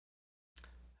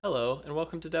Hello and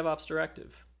welcome to DevOps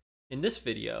Directive. In this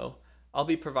video, I'll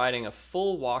be providing a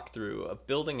full walkthrough of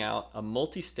building out a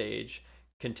multi-stage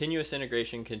continuous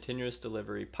integration, continuous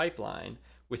delivery pipeline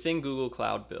within Google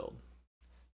Cloud Build.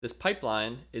 This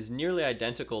pipeline is nearly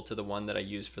identical to the one that I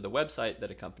use for the website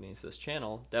that accompanies this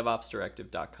channel,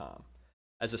 devopsdirective.com.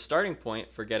 As a starting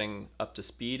point for getting up to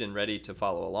speed and ready to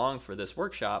follow along for this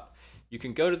workshop, you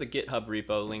can go to the GitHub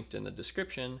repo linked in the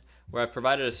description, where I've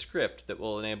provided a script that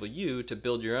will enable you to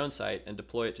build your own site and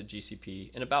deploy it to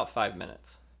GCP in about 5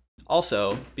 minutes.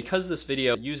 Also, because this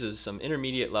video uses some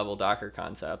intermediate level Docker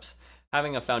concepts,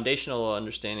 having a foundational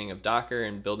understanding of Docker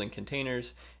and building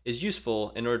containers is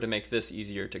useful in order to make this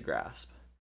easier to grasp.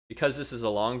 Because this is a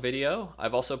long video,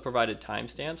 I've also provided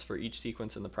timestamps for each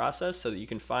sequence in the process so that you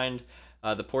can find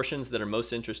the portions that are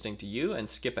most interesting to you and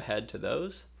skip ahead to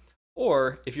those.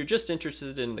 Or if you're just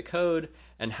interested in the code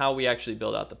and how we actually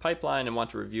build out the pipeline and want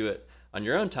to review it on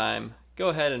your own time, go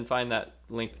ahead and find that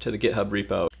link to the GitHub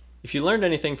repo. If you learned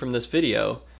anything from this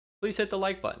video, please hit the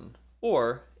like button.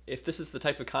 Or if this is the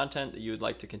type of content that you would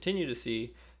like to continue to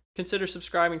see, consider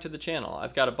subscribing to the channel.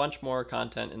 I've got a bunch more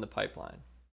content in the pipeline.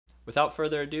 Without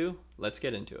further ado, let's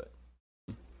get into it.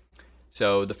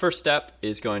 So the first step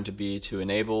is going to be to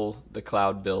enable the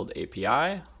Cloud Build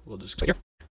API. We'll just click here.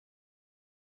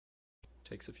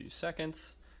 Takes a few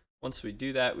seconds. Once we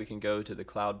do that, we can go to the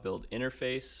Cloud Build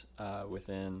interface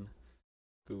within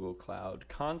Google Cloud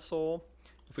Console.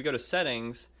 If we go to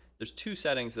settings, there's two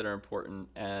settings that are important,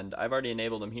 and I've already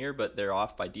enabled them here, but they're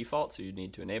off by default, so you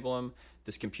need to enable them.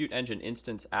 This Compute Engine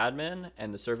Instance Admin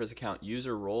and the Surface Account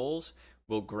User roles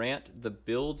will grant the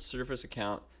build Surface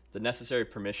account the necessary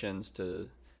permissions to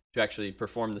actually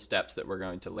perform the steps that we're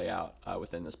going to lay out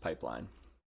within this pipeline.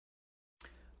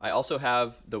 I also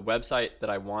have the website that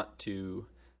I want to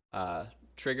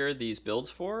trigger these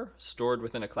builds for stored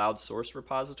within a cloud source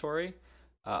repository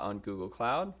on Google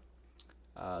Cloud.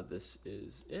 This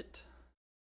is it.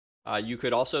 You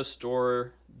could also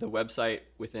store the website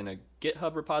within a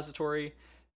GitHub repository.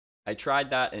 I tried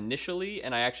that initially,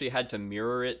 and I actually had to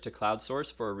mirror it to Cloud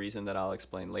Source for a reason that I'll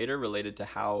explain later, related to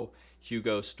how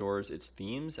Hugo stores its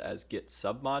themes as Git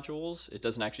submodules. It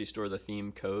doesn't actually store the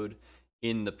theme code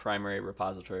in the primary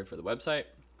repository for the website.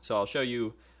 So I'll show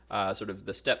you sort of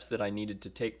the steps that I needed to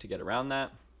take to get around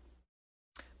that.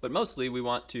 But mostly we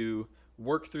want to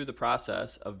work through the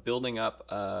process of building up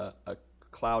a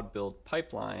cloud build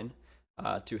pipeline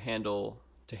to handle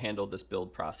this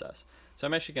build process. So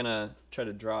I'm actually gonna try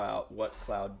to draw out what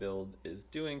cloud build is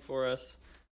doing for us.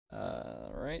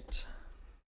 All right.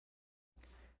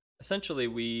 Essentially,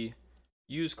 we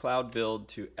use cloud build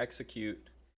to execute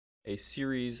a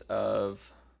series of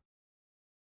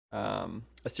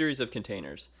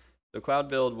containers. So cloud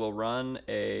build will run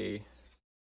a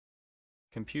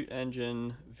compute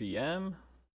engine VM,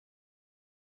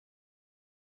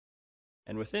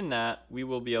 and within that we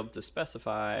will be able to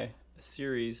specify a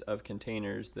series of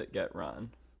containers that get run.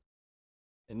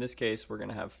 In this case, we're going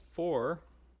to have 4.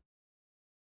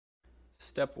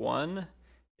 Step 1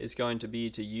 is going to be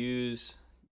to use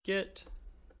Git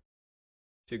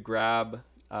to grab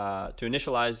to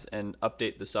initialize and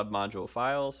update the submodule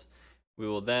files. We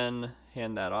will then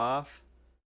hand that off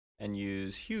and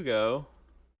use Hugo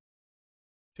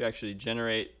to actually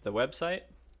generate the website.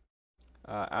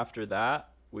 After that,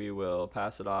 we will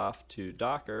pass it off to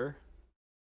Docker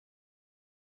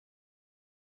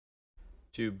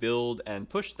to build and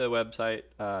push the website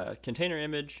container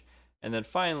image. And then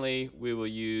finally, we will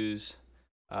use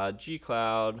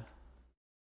Gcloud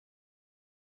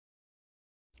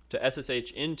to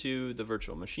SSH into the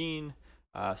virtual machine,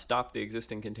 stop the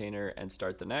existing container, and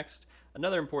start the next.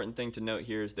 Another important thing to note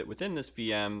here is that within this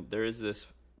VM, there is this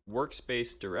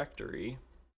Workspace directory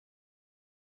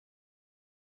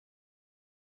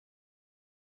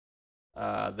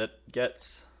that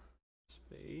gets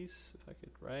space, if I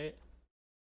could write,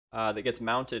 that gets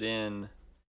mounted in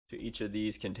to each of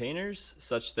these containers,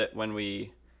 such that when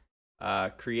we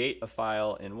create a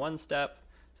file in one step,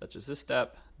 such as this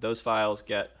step, those files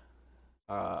get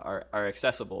are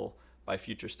accessible by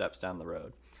future steps down the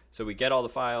road. So we get all the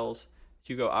files,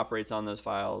 Hugo operates on those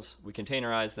files, we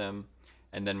containerize them,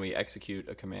 and then we execute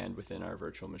a command within our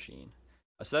virtual machine.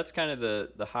 So that's kind of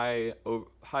the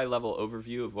high level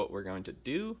overview of what we're going to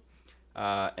do.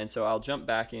 And so I'll jump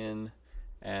back in,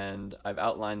 and I've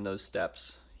outlined those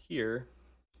steps here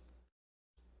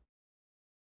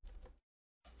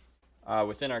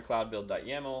within our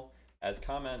cloudbuild.yaml as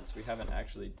comments. We haven't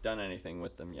actually done anything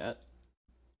with them yet.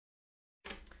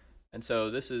 And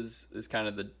so this is kind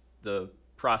of the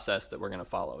process that we're going to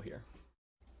follow here.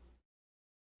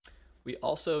 We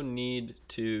also need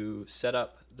to set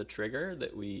up the trigger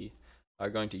that we are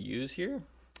going to use here.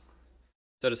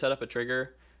 So to set up a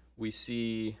trigger, we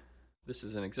see this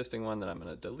is an existing one that I'm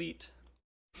going to delete.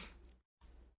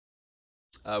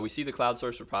 We see the cloud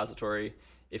source repository.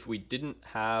 If we didn't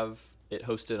have it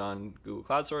hosted on Google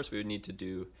Cloud Source, we would need to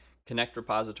do connect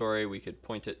repository. We could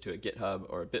point it to a GitHub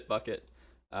or a Bitbucket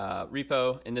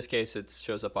repo. In this case, it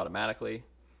shows up automatically.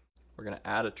 We're going to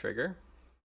add a trigger.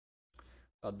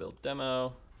 Cloud build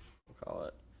demo. We'll call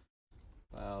it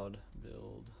cloud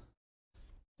build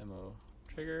demo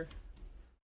trigger.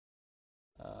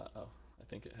 Oh, I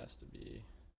think it has to be.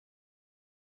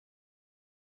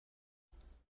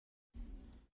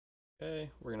 Okay,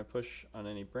 we're going to push on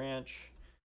any branch,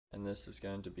 and this is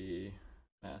going to be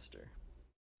master.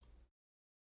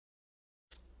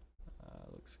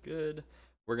 Looks good.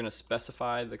 We're going to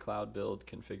specify the cloud build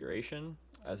configuration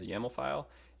as a YAML file.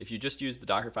 If you just use the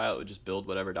Docker file, it would just build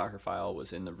whatever Docker file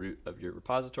was in the root of your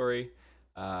repository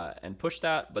and push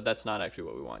that, but that's not actually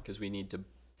what we want because we need to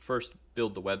first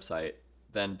build the website,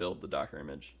 then build the Docker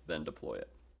image, then deploy it.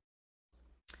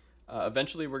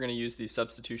 Eventually, we're going to use these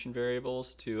substitution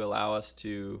variables to allow us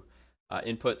to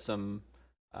input some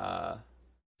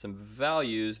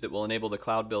values that will enable the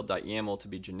cloudbuild.yaml to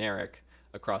be generic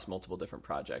across multiple different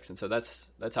projects. And so that's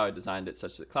how I designed it,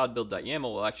 such that cloudbuild.yaml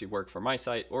will actually work for my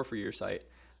site or for your site.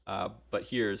 But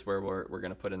here's where we're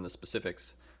going to put in the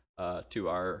specifics to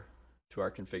our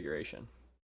configuration.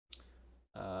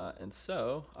 And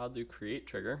so I'll do create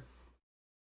trigger.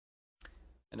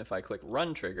 And if I click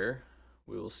run trigger,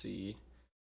 we will see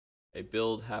a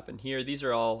build happen here. These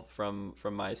are all from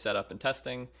my setup and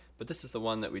testing, but this is the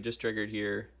one that we just triggered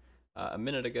here a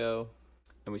minute ago.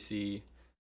 And we see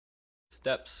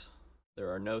steps.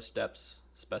 There are no steps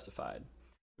specified.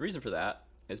 The reason for that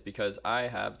is because I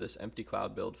have this empty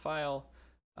cloud build file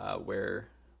where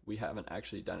we haven't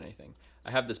actually done anything.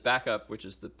 I have this backup, which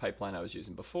is the pipeline I was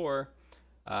using before,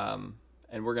 and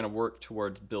we're going to work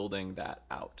towards building that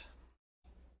out.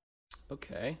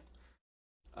 Okay.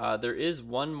 There is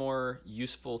one more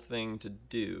useful thing to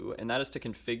do, and that is to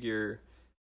configure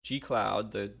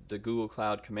Gcloud, the Google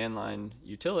Cloud command line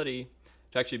utility,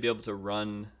 to actually be able to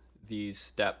run these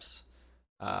steps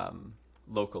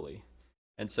locally.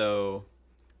 And so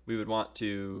we would want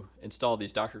to install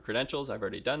these Docker credentials. I've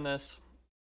already done this,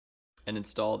 and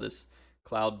install this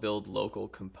cloud build local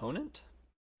component.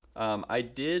 I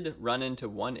did run into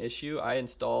one issue. I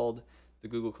installed the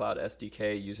Google Cloud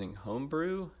SDK using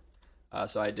Homebrew.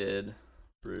 So I did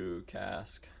brew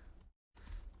cask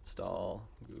install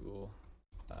Google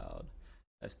Cloud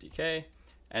SDK.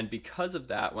 And because of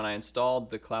that, when I installed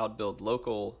the cloud build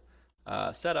local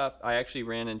setup, I actually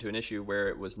ran into an issue where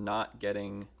it was not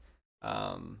getting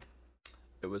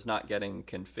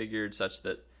configured such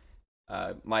that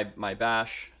my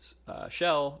bash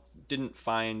shell didn't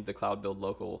find the cloud build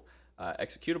local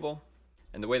executable.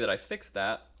 And the way that I fixed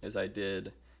that is I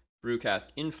did brewcast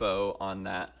info on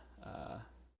that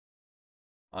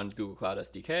on Google Cloud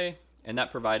SDK, and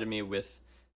that provided me with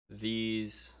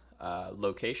these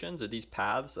locations or these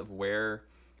paths of where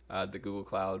the Google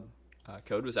Cloud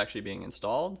code was actually being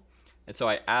installed. And so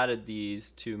I added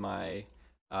these to my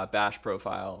bash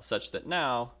profile such that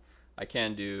now I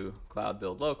can do cloud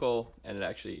build local, and it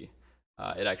actually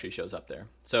shows up there.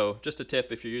 So just a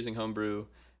tip, if you're using Homebrew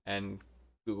and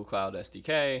Google Cloud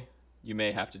SDK, you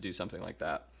may have to do something like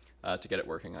that to get it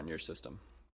working on your system.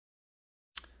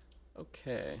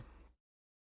 Okay.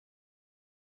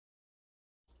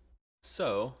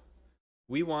 So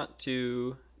we want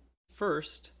to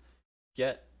first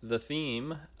get the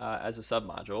theme as a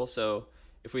submodule. So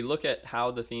if we look at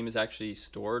how the theme is actually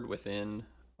stored within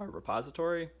our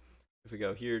repository, if we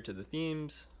go here to the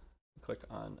themes, click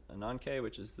on Ananke,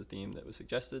 which is the theme that was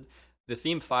suggested, the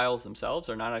theme files themselves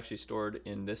are not actually stored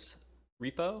in this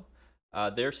repo.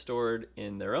 They're stored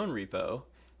in their own repo,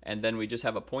 and then we just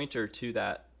have a pointer to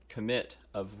that commit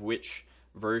of which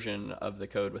version of the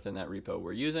code within that repo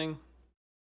we're using.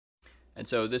 And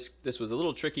so this was a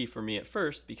little tricky for me at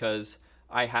first because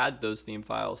I had those theme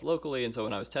files locally, and so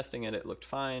when I was testing it, it looked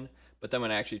fine. But then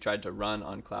when I actually tried to run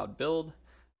on Cloud Build,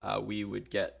 we would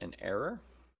get an error.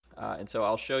 And so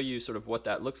I'll show you sort of what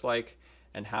that looks like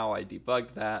and how I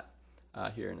debugged that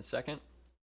here in a second.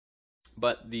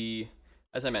 But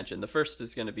as I mentioned, the first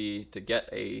is going to be to get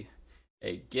a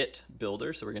Git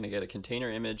builder. So we're going to get a container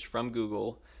image from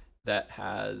Google that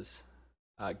has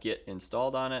Git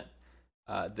installed on it.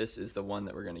 This is the one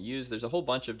that we're going to use. There's a whole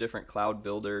bunch of different Cloud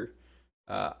Builder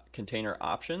container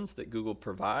options that Google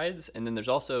provides. And then there's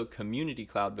also community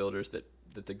cloud builders that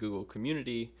the Google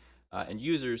community and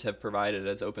users have provided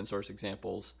as open source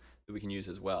examples that we can use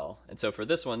as well. And so for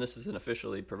this one, this is an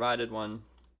officially provided one.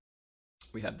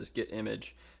 We have this git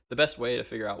image. The best way to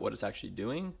figure out what it's actually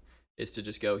doing is to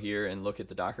just go here and look at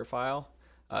the Docker file.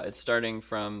 It's starting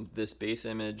from this base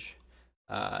image.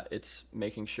 It's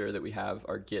making sure that we have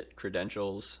our git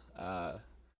credentials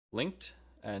linked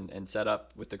and set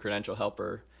up with the credential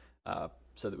helper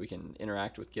so that we can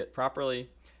interact with git properly.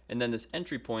 And then this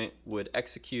entry point would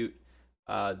execute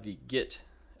the git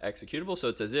executable. So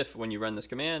it's as if when you run this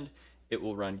command, it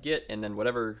will run git, and then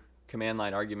whatever command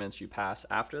line arguments you pass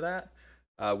after that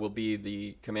will be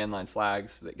the command line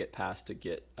flags that get passed to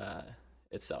git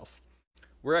itself.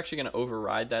 We're actually going to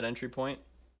override that entry point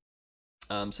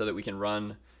so that we can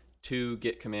run 2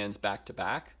 git commands back to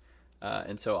back.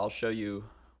 And so I'll show you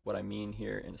what I mean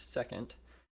here in a second.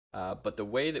 But the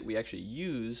way that we actually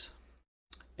use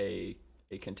a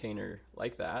container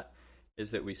like that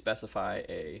is that we specify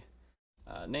a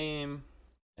name,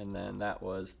 and then that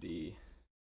was the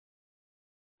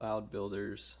cloud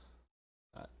builders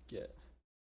git.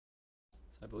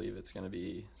 So I believe it's going to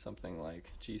be something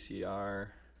like gcr.io/cloud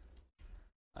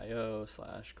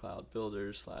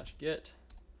builders/git.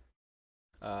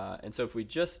 And so if we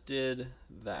just did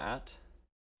that,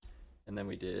 and then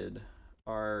we did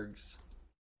args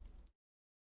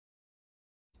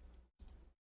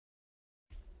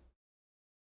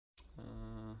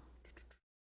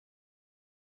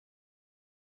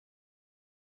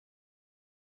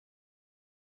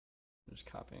just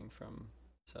copying from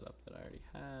setup that I already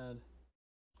had.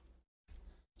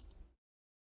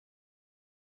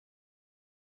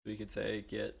 We could say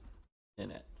git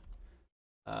init.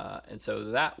 And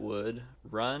so that would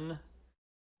run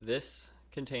this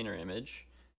container image.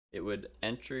 It would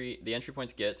the entry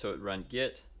point's git, so it would run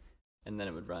git, and then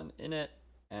it would run init.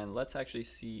 And let's actually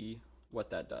see what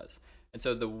that does. And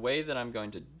so the way that I'm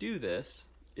going to do this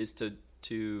is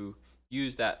to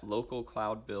use that local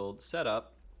cloud build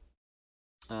setup.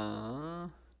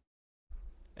 And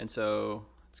so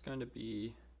it's going to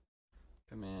be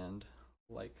command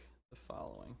like the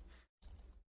following.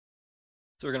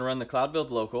 So we're going to run the cloud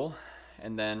build local,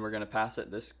 and then we're going to pass it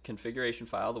this configuration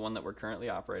file, the one that we're currently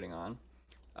operating on.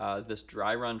 This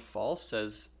dry run false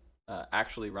says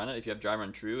actually run it. If you have dry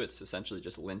run true, it's essentially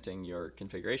just linting your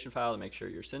configuration file to make sure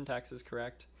your syntax is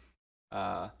correct.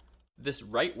 This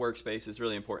write workspace is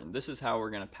really important. This is how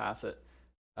we're going to pass it.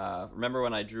 Remember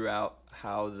when I drew out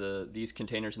how these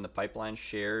containers in the pipeline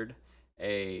shared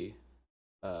a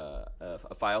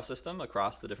file system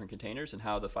across the different containers and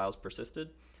how the files persisted?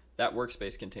 That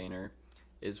workspace container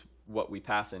is what we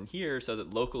pass in here so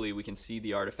that locally we can see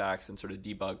the artifacts and sort of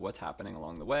debug what's happening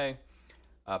along the way.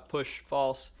 Push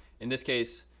false. In this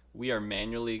case, we are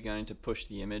manually going to push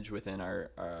the image within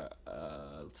our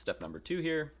step number 2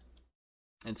 here.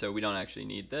 And so we don't actually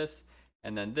need this.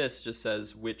 And then this just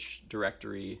says which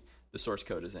directory the source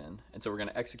code is in. And so we're going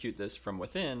to execute this from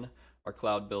within our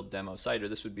cloud build demo site, or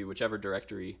this would be whichever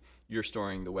directory you're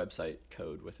storing the website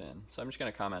code within. So I'm just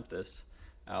going to comment this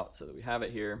out so that we have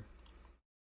it here.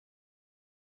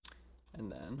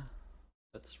 And then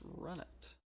let's run it.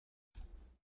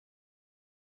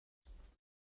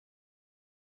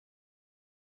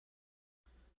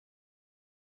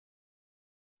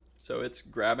 So it's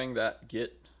grabbing that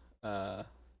git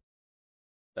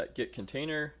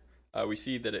container. We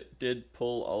see that it did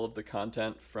pull all of the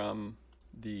content from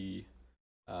the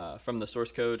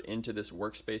source code into this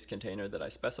workspace container that I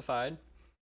specified.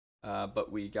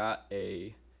 But we got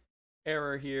a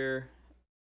error here.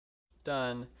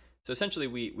 Done. So essentially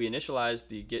we initialized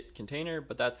the git container,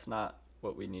 but that's not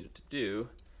what we needed to do.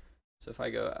 So if I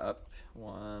go up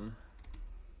one,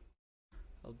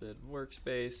 I'll bid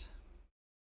workspace.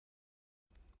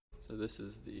 So this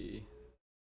is the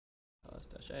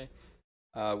ls-a.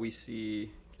 We see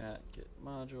cat git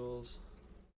modules.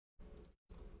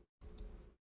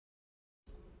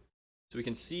 So we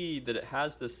can see that it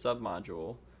has this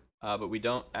submodule, but we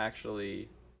don't actually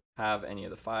have any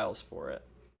of the files for it.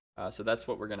 So that's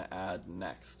what we're going to add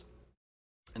next.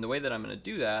 And the way that I'm going to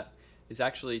do that is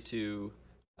actually to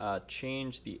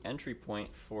change the entry point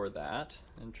for that,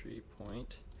 entry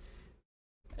point,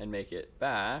 and make it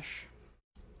bash.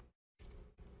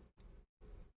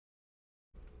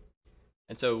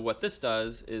 And so what this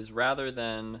does is rather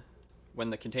than,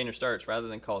 when the container starts, rather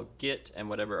than call git and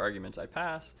whatever arguments I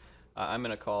pass, I'm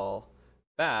going to call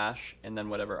bash and then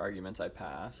whatever arguments I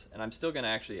pass. And I'm still going to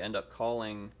actually end up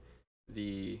calling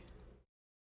the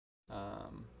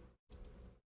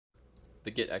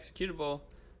git executable,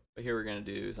 but here we're going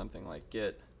to do something like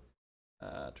git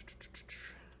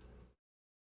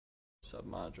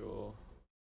submodule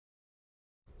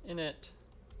init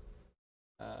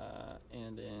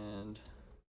and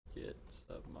git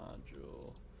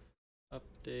submodule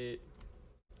update.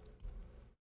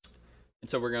 And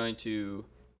so we're going to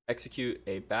execute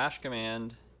a bash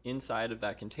command inside of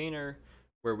that container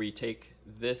where we take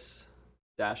this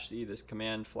 -c, this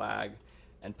command flag,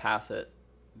 and pass it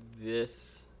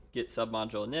this git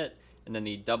submodule init, and then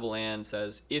the double and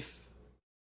says if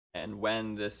and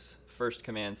when this first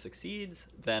command succeeds,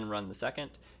 then run the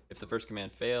second. If the first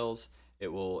command fails, it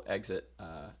will exit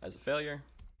as a failure.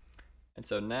 And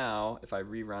so now if I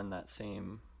rerun that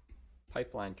same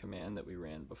pipeline command that we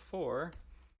ran before,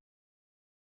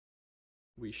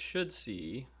 we should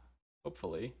see,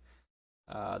 hopefully,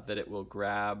 that it will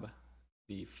grab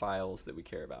the files that we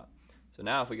care about. So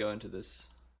now if we go into this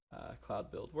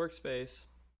Cloud Build Workspace,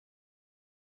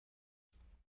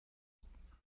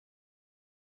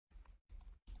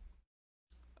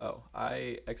 oh,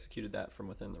 I executed that from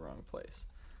within the wrong place.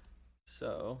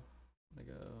 So I'm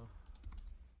gonna go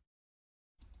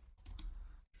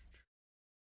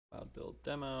Cloud Build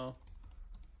Demo.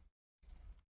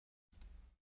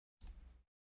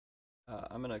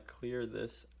 I'm gonna clear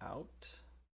this out.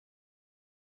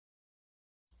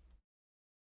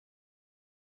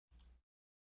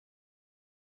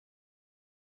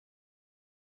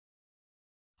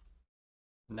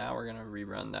 Now we're gonna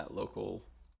rerun that local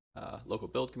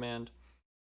build command.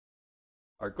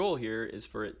 Our goal here is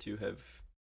for it to have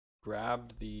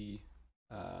grabbed the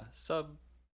sub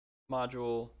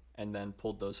module and then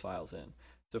pulled those files in.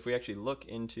 So if we actually look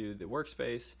into the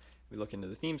workspace, we look into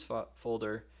the themes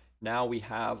folder, now we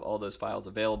have all those files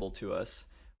available to us,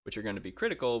 which are going to be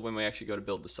critical when we actually go to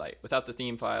build the site. Without the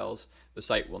theme files, the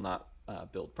site will not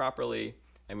build properly,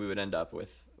 and we would end up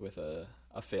with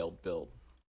a failed build.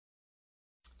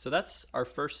 So that's our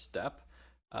first step.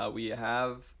 We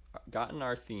have gotten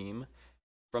our theme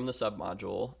from the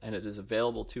submodule, and it is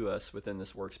available to us within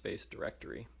this workspace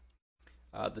directory.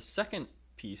 The second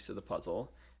piece of the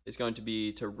puzzle is going to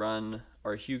be to run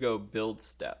our Hugo build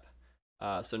step.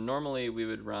 So normally we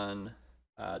would run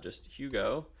just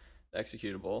Hugo, the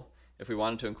executable. If we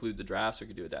wanted to include the drafts, we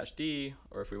could do a -d,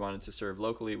 or if we wanted to serve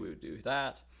locally, we would do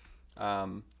that.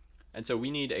 And so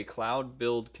we need a cloud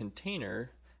build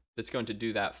container that's going to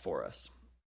do that for us.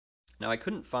 Now I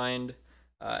couldn't find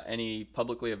any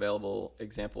publicly available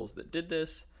examples that did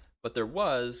this, but there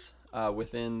was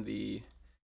within the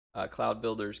Cloud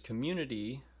Builders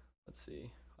community. Let's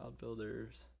see, Cloud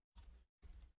Builders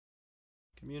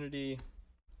community.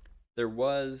 There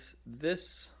was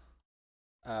this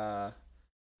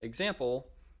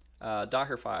example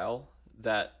Docker file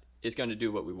that is going to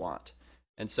do what we want.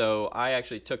 And so I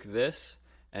actually took this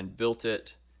and built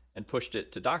it and pushed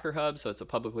it to Docker Hub, so it's a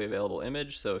publicly available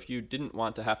image. So if you didn't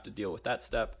want to have to deal with that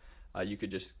step, you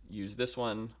could just use this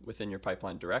one within your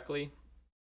pipeline directly.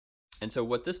 And so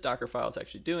what this Docker file is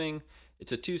actually doing,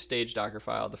 it's a two-stage Docker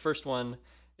file. The first one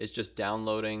is just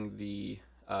downloading the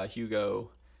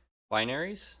Hugo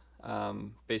binaries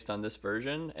based on this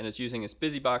version, and it's using this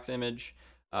BusyBox image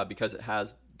because it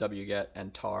has wget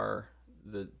and tar,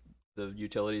 the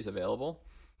utilities available.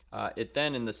 It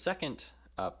then, in the second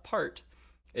part,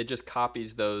 it just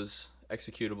copies those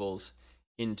executables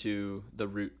into the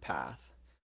root path.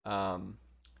 And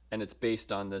it's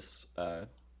based on this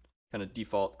kind of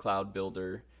default Cloud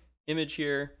Builder image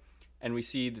here. And we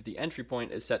see that the entry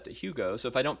point is set to Hugo. So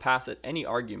if I don't pass it any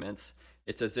arguments,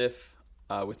 it's as if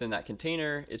within that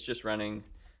container, it's just running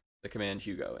the command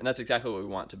Hugo. And that's exactly what we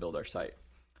want to build our site.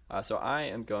 So I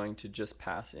am going to just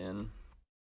pass in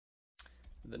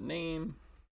the name,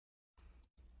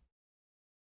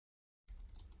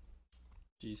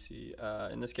 GC.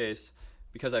 In this case,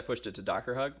 because I pushed it to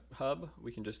Docker Hub,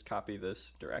 we can just copy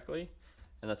this directly,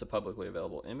 and that's a publicly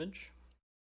available image.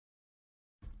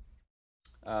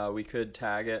 We could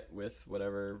tag it with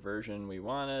whatever version we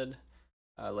wanted.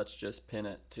 Let's just pin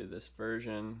it to this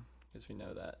version because we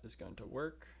know that is going to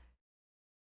work.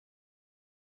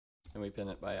 And we pin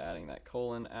it by adding that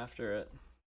colon after it.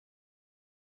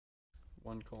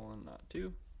 1 colon, not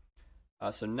 2.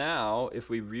 So now if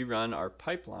we rerun our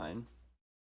pipeline,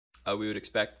 we would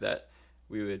expect that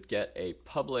we would get a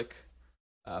public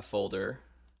folder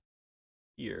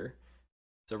here.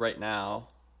 So right now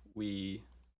we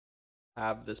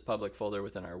have this public folder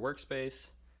within our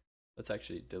workspace. Let's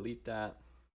actually delete that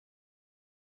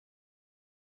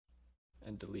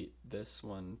and delete this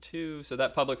one too. So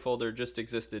that public folder just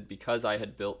existed because I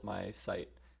had built my site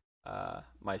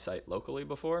locally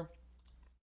before.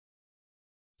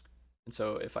 And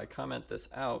so if I comment this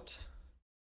out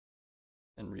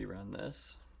and rerun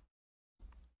this,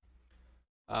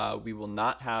 we will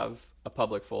not have a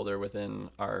public folder within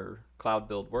our Cloud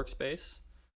Build workspace.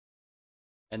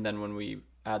 And then when we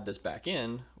add this back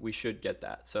in, we should get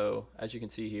that. So as you can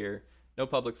see here, no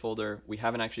public folder. We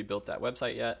haven't actually built that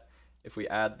website yet. If we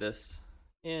add this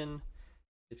in,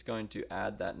 it's going to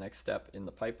add that next step in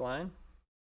the pipeline,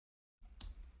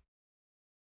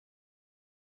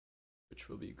 which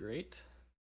will be great.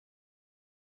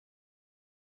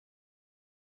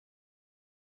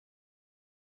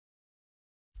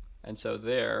 And so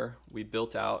there we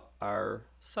built out our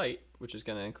site, which is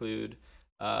going to include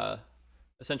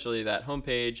essentially that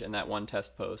homepage and that one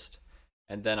test post.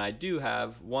 And then I do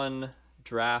have one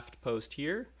draft post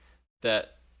here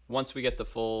that once we get the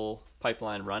full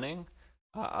pipeline running,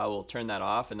 I will turn that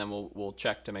off, and then we'll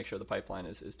check to make sure the pipeline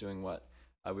is doing what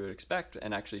we would expect,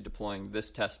 and actually deploying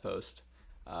this test post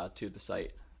to the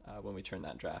site when we turn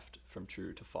that draft from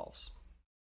true to false.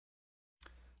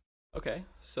 Okay,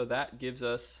 so that gives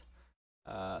us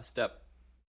step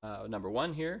number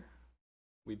 1 here.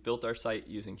 We built our site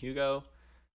using Hugo.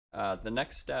 The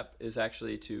next step is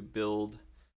actually to build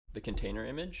the container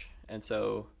image. And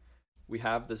so we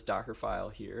have this Docker file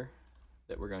here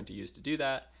that we're going to use to do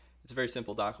that. It's a very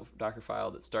simple Docker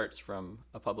file that starts from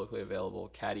a publicly available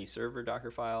caddy server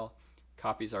Docker file,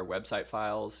 copies our website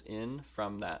files in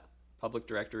from that public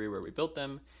directory where we built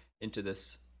them into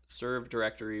this serve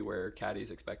directory where caddy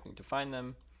is expecting to find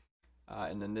them.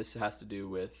 And then this has to do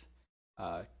with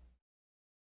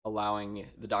allowing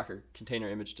the Docker container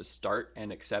image to start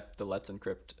and accept the Let's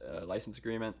Encrypt license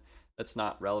agreement. That's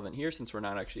not relevant here since we're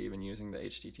not actually even using the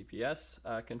HTTPS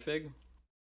config.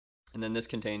 And then this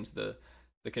contains the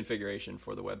configuration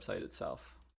for the website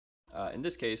itself. In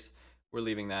this case, we're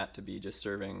leaving that to be just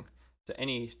serving to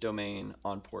any domain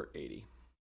on port 80.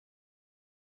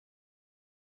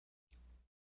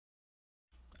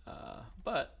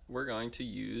 But we're going to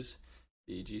use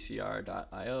the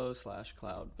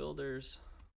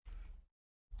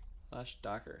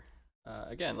gcr.io/cloudbuilders/docker.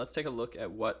 Again, let's take a look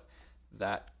at what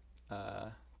that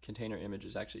container image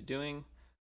is actually doing.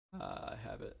 I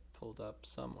have it pulled up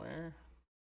somewhere.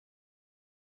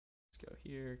 Let's go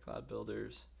here, Cloud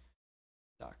Builders,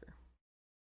 Docker.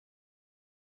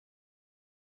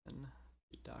 And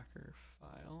the Docker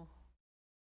file.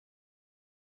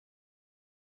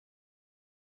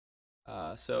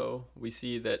 So we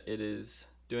see that it is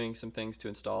doing some things to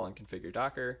install and configure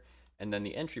Docker. And then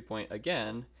the entry point,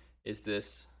 again, is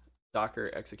this Docker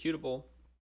executable.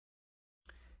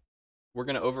 We're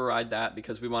going to override that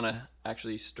because we want to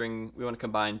actually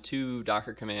combine 2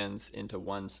 Docker commands into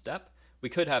one step. We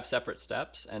could have separate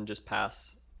steps and just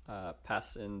pass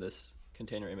in this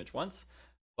container image once.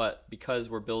 But because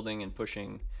we're building and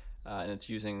pushing and it's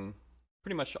using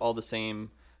pretty much all the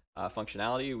same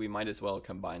functionality, we might as well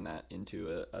combine that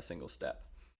into a single step.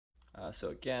 So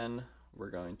again,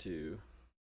 we're going to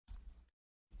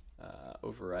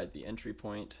override the entry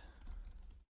point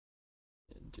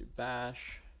into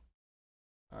bash.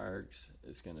 Args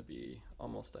is going to be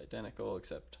almost identical,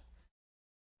 except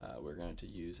we're going to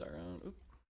use our own.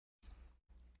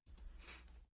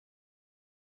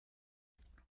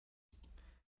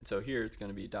 And so here it's going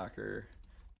to be Docker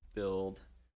build,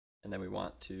 and then we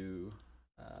want to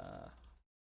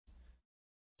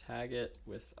tag it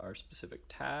with our specific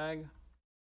tag.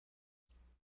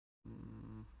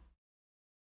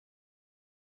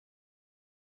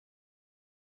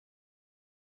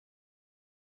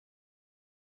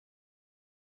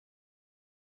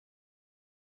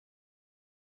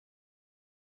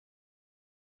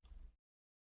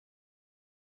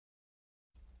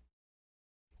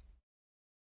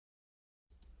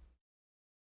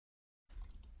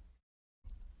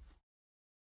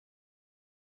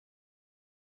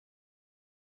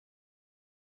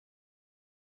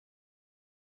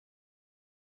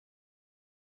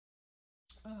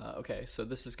 Okay, so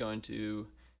this is going to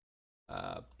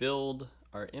build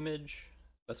our image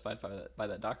specified by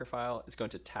that Docker file. It's going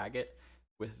to tag it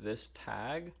with this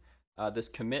tag. This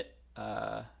commit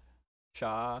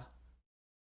SHA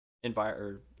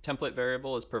template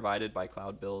variable is provided by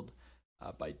Cloud Build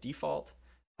by default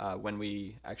when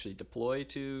we actually deploy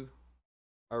to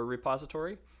our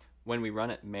repository. When we run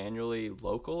it manually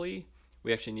locally,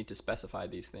 we actually need to specify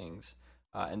these things.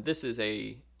 And this is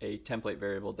a template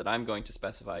variable that I'm going to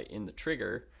specify in the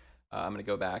trigger. I'm going to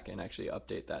go back and actually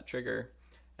update that trigger.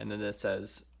 And then this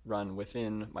says run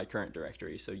within my current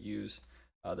directory. So use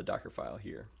the Docker file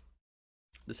here.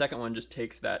 The second one just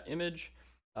takes that image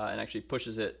and actually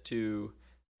pushes it to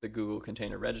the Google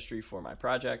Container Registry for my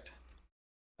project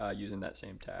using that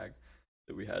same tag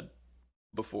that we had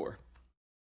before.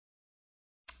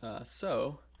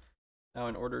 So now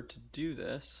in order to do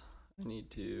this, I need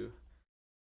to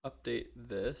update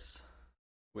this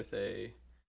with a,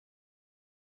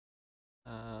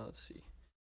 let's see,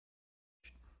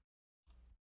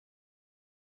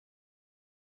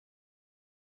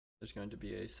 there's going to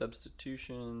be a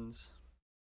substitutions,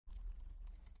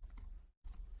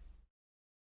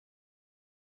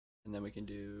 and then we can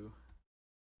do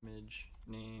image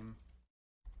name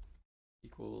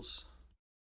equals,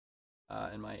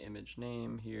 in my image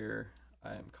name here,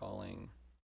 I am calling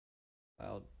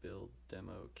cloud build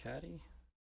demo caddy.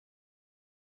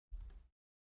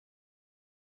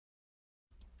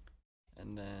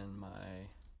 And then my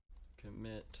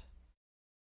commit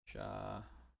ja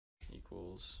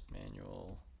equals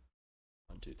manual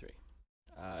 1, 2, 3.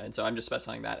 And so I'm just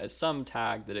specifying that as some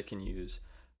tag that it can use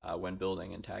when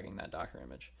building and tagging that Docker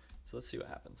image. So let's see what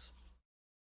happens.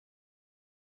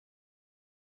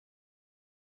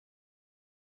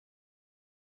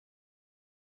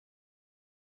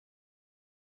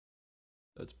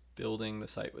 So it's building the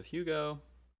site with Hugo.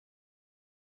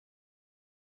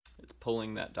 It's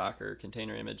pulling that Docker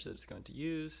container image that it's going to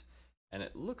use, and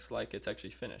it looks like it's actually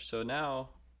finished. So now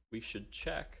we should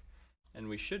check, and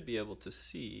we should be able to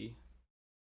see,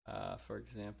 for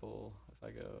example, if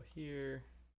I go here,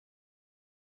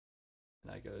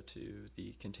 and I go to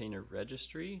the container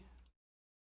registry,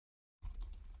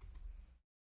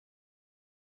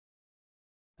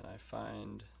 and I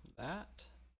find that,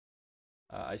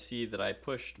 I see that I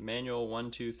pushed manual 1,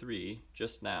 2, 3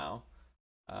 just now,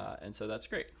 and so that's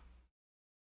great.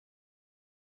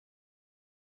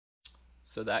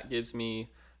 So that gives me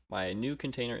my new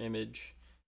container image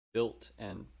built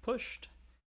and pushed.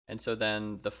 And so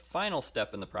then the final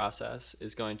step in the process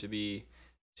is going to be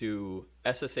to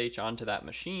SSH onto that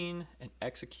machine and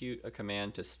execute a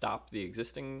command to stop the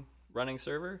existing running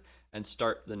server and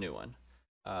start the new one.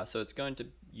 So it's going to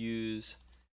use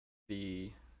the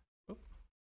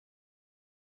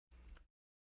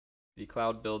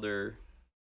Cloud Builder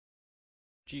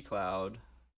Gcloud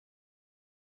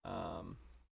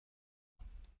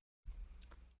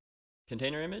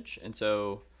container image. And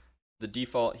so the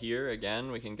default here,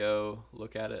 again, we can go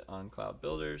look at it on Cloud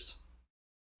Builders.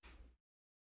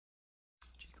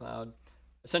 Gcloud.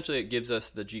 Essentially, it gives us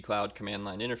the Gcloud command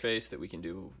line interface that we can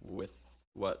do with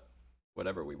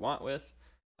whatever we want with.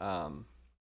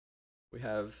 We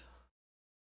have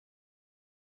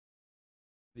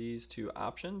these two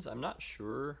options. I'm not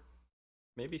sure.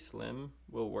 Maybe Slim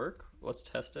will work. Let's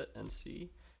test it and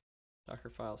see.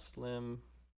 Dockerfile Slim.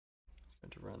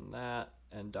 Going to run that,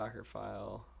 and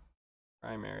Dockerfile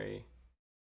primary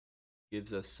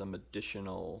gives us some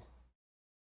additional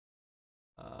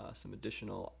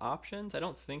options. I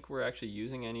don't think we're actually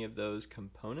using any of those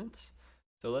components,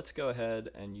 so let's go ahead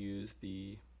and use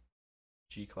the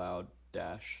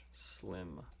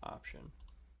Gcloud-Slim option.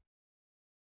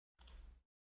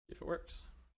 See if it works.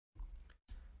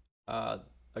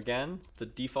 Again, the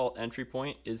default entry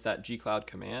point is that Gcloud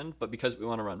command, but because we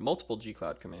want to run multiple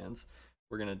Gcloud commands,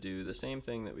 we're going to do the same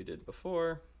thing that we did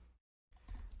before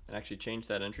and actually change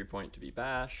that entry point to be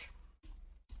bash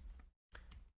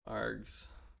args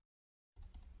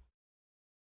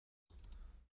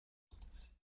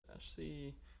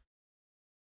 -c,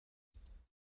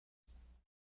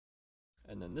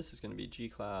 and then this is going to be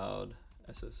Gcloud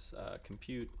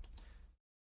compute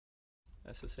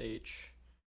SSH.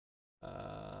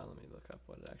 Let me look up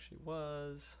what it actually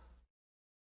was.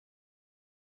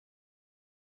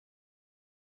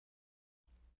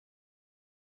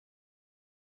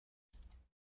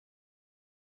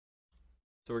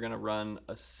 So we're going to run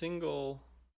a single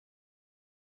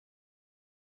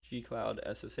Gcloud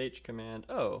SSH command.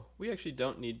 Oh, we actually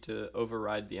don't need to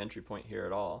override the entry point here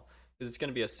at all, because it's going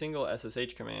to be a single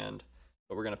SSH command,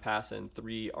 but we're going to pass in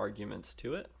 3 arguments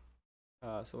to it.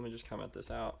 So let me just comment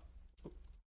this out. So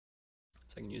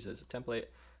I can use it as a template.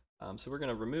 So we're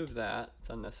going to remove that. It's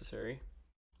unnecessary.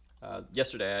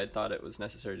 Yesterday I thought it was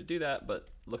necessary to do that, but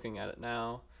looking at it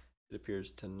now, it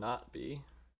appears to not be.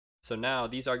 So now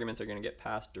these arguments are going to get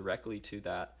passed directly to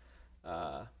that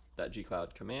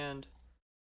Gcloud command.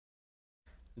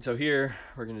 And so here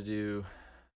we're going to do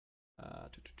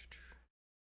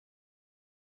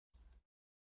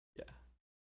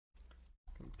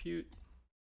compute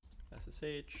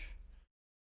SSH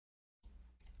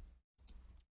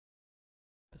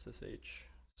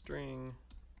string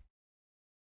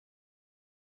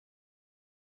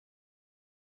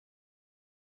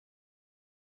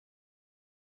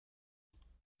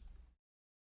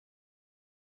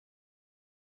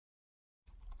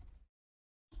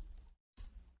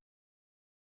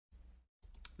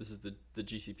This is the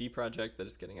GCP project that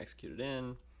it's getting executed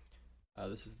in.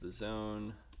 This is the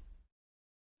zone.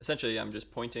 Essentially, I'm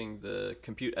just pointing the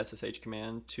compute SSH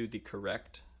command to the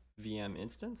correct VM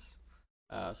instance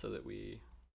so that we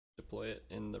deploy it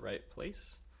in the right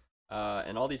place.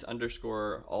 And all these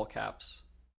underscore all caps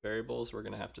variables we're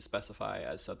going to have to specify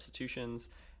as substitutions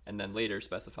and then later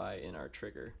specify in our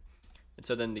trigger. And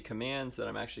so then the commands that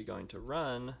I'm actually going to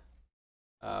run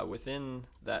within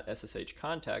that SSH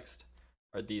context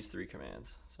are these three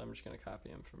commands. So I'm just going to copy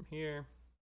them from here.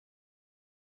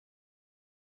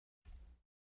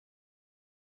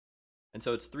 And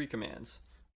so it's three commands.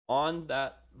 On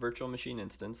that virtual machine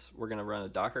instance, we're going to run a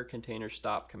docker container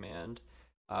stop command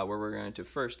where we're going to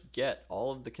first get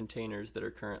all of the containers that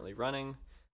are currently running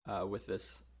with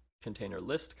this container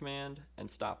list command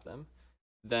and stop them.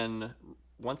 Then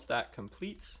once that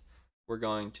completes, we're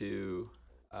going to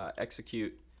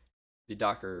execute the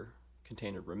docker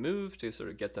container remove to sort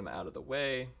of get them out of the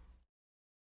way.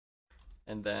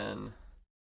 And then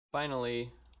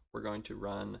finally, we're going to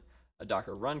run a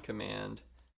docker run command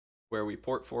where we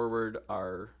port forward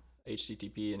our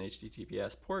HTTP and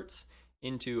HTTPS ports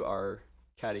into our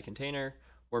caddy container.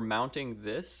 We're mounting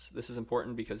this. This is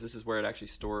important because this is where it actually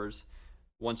stores,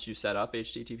 once you set up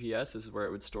HTTPS, this is where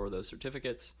it would store those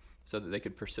certificates so that they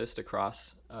could persist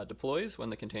across deploys when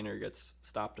the container gets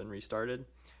stopped and restarted.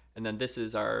 And then this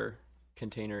is our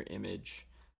container image,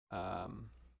 the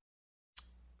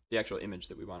actual image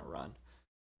that we want to run.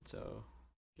 So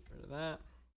get rid of that.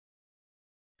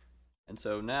 And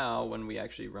so now when we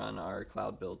actually run our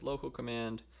cloud build local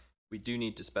command, we do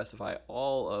need to specify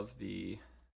all of the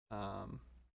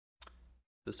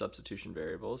substitution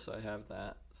variables. So I have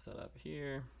that set up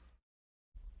here.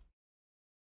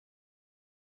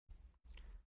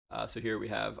 So here we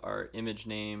have our image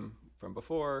name from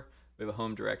before. We have a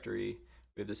home directory.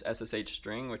 We have this SSH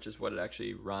string, which is what it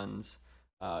actually runs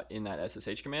in that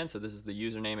SSH command. So this is the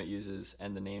username it uses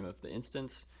and the name of the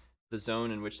instance, the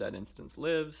zone in which that instance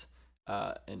lives,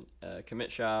 and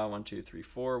commit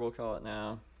SHA-1234 we'll call it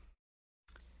now.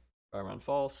 If I run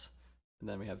false, and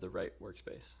then we have the right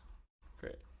workspace.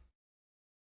 Great.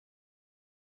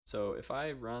 So if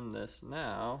I run this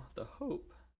now, the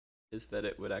hope is that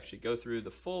it would actually go through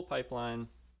the full pipeline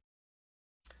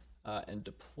and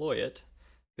deploy it,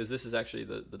 because this is actually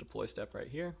the deploy step right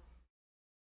here.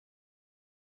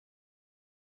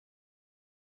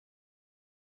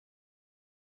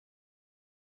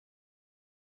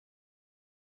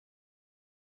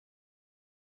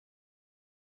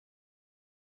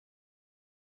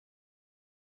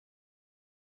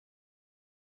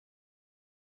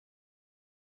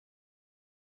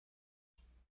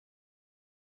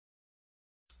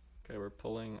 Okay, we're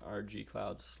pulling our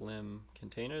Gcloud Slim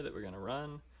container that we're going to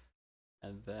run.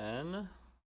 And then,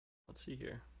 let's see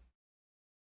here.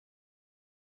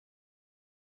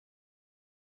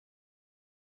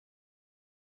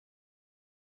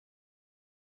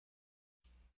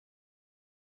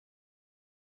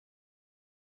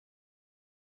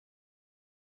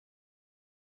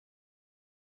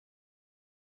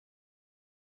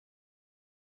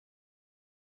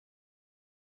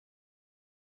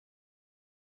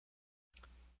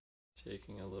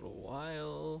 Taking a little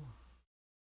while.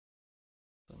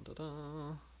 Dun, dun,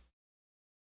 dun.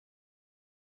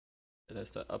 It has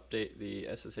to update the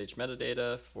SSH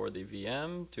metadata for the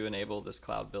VM to enable this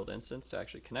cloud build instance to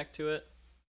actually connect to it.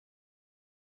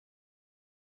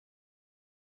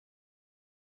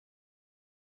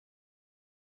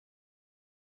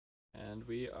 And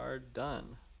we are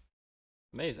done.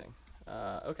 Amazing.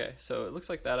 Okay, so it looks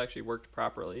like that actually worked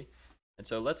properly. And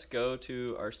so let's go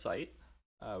to our site,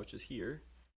 which is here.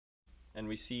 And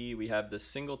we see we have this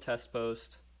single test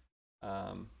post.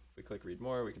 If we click read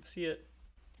more, we can see it.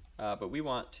 But we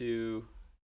want to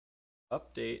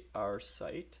update our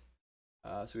site.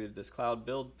 So we have this cloud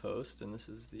build post, and this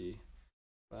is the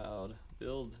cloud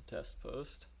build test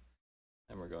post.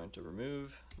 And we're going to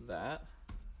remove that,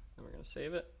 and we're going to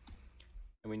save it.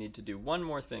 And we need to do one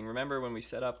more thing. Remember when we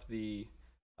set up the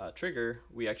trigger,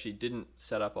 we actually didn't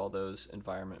set up all those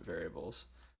environment variables.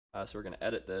 So we're going to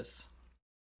edit this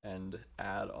and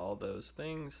add all those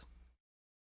things.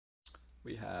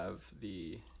 We have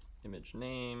the image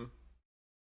name.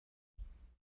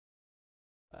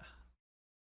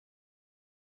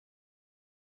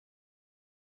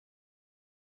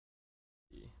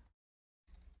 The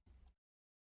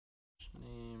image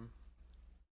name,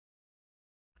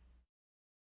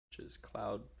 which is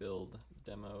cloud build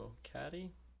demo caddy.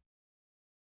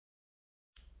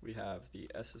 We have the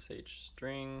SSH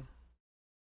string,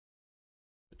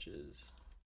 which is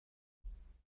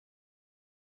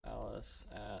Alice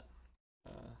at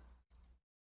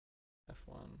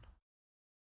F1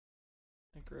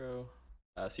 micro.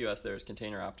 COS there is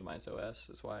container optimized OS,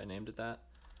 is why I named it that.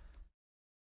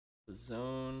 The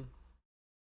zone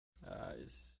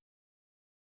is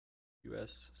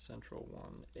US Central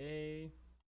 1A.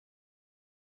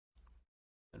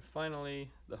 And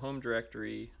finally, the home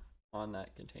directory on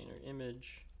that container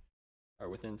image, or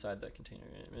within that container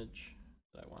image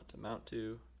that I want to mount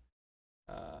to,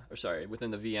 or sorry,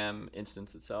 within the VM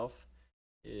instance itself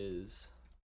is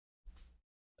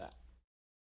that.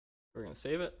 We're going to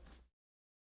save it.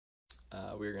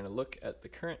 We're going to look at the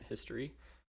current history.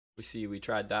 We see we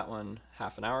tried that one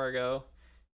half an hour ago.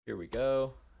 Here we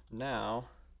go. Now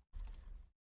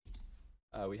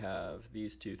we have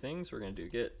these two things. We're going to do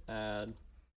git add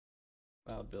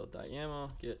cloud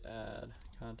build.yaml, git add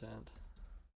content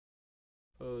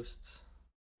posts,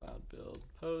 cloud build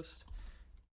post,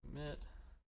 commit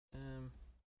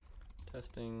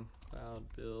testing cloud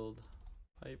build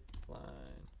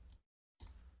pipeline.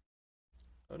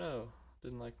 Oh no,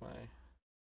 didn't like my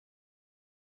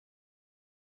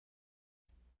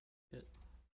git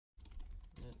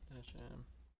init-m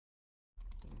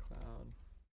cloud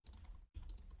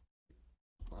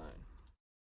line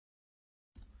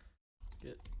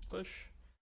git push.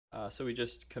 So we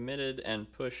just committed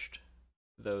and pushed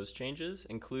those changes,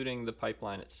 including the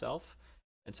pipeline itself.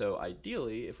 And so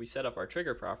ideally, if we set up our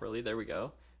trigger properly, there we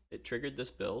go, it triggered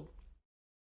this build,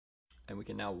 and we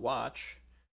can now watch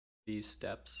these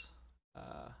steps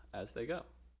as they go.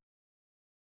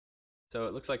 So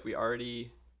it looks like we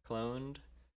already cloned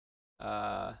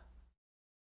and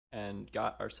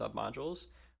got our submodules.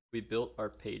 We built our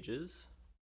pages.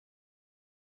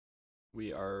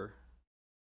 We are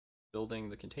building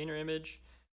the container image.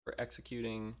 We're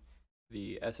executing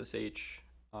the SSH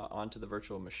onto the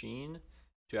virtual machine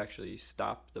to actually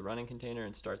stop the running container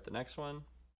and start the next one.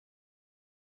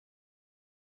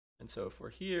 And so if we're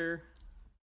here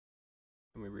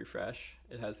and we refresh,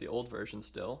 it has the old version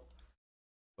still.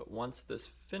 But once this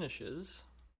finishes,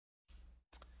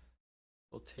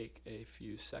 we'll take a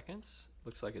few seconds.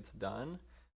 Looks like it's done.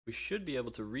 We should be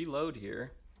able to reload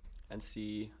here and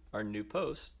see our new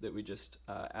post that we just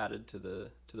added to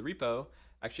the repo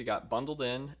actually got bundled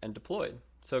in and deployed.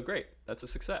 So great, that's a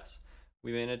success.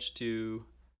 We managed to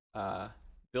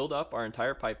build up our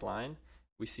entire pipeline.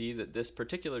 We see that this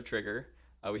particular trigger,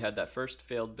 we had that first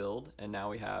failed build, and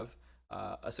now we have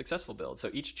a successful build. So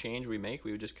each change we make,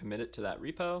 we would just commit it to that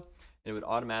repo, and it would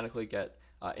automatically get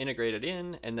integrated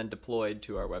in and then deployed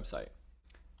to our website.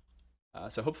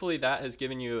 So hopefully that has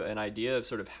given you an idea of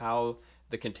sort of how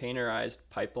the containerized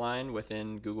pipeline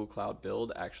within Google Cloud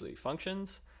Build actually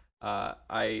functions.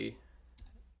 I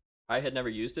had never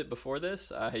used it before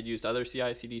this. I had used other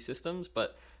CI/CD systems,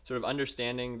 but sort of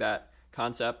understanding that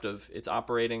concept of it's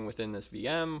operating within this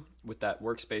VM with that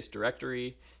workspace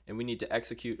directory, and we need to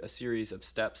execute a series of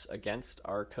steps against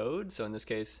our code. So in this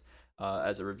case,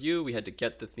 as a review, we had to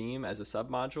get the theme as a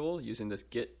submodule using this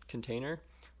Git container.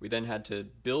 We then had to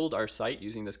build our site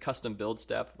using this custom build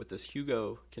step with this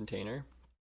Hugo container.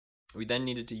 We then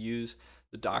needed to use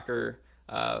the Docker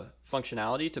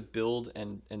functionality to build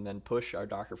and then push our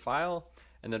Docker file.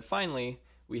 And then finally,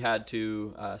 we had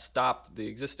to stop the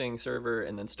existing server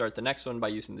and then start the next one by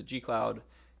using the Gcloud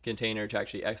container to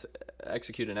actually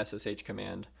execute an SSH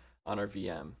command on our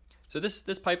VM. So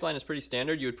this pipeline is pretty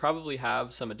standard. You would probably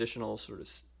have some additional sort of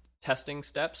testing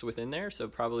steps within there. So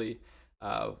probably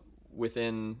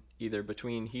within either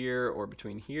between here or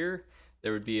between here,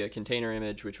 there would be a container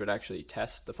image which would actually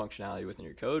test the functionality within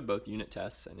your code, both unit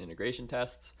tests and integration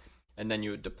tests, and then you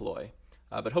would deploy.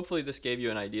 But hopefully this gave you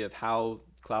an idea of how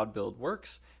Cloud Build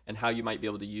works and how you might be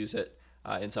able to use it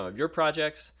in some of your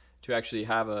projects to actually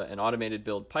have an automated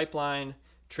build pipeline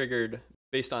triggered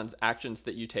based on actions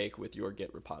that you take with your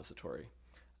Git repository.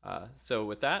 So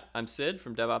with that, I'm Sid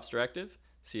from DevOps Directive.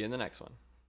 See you in the next one.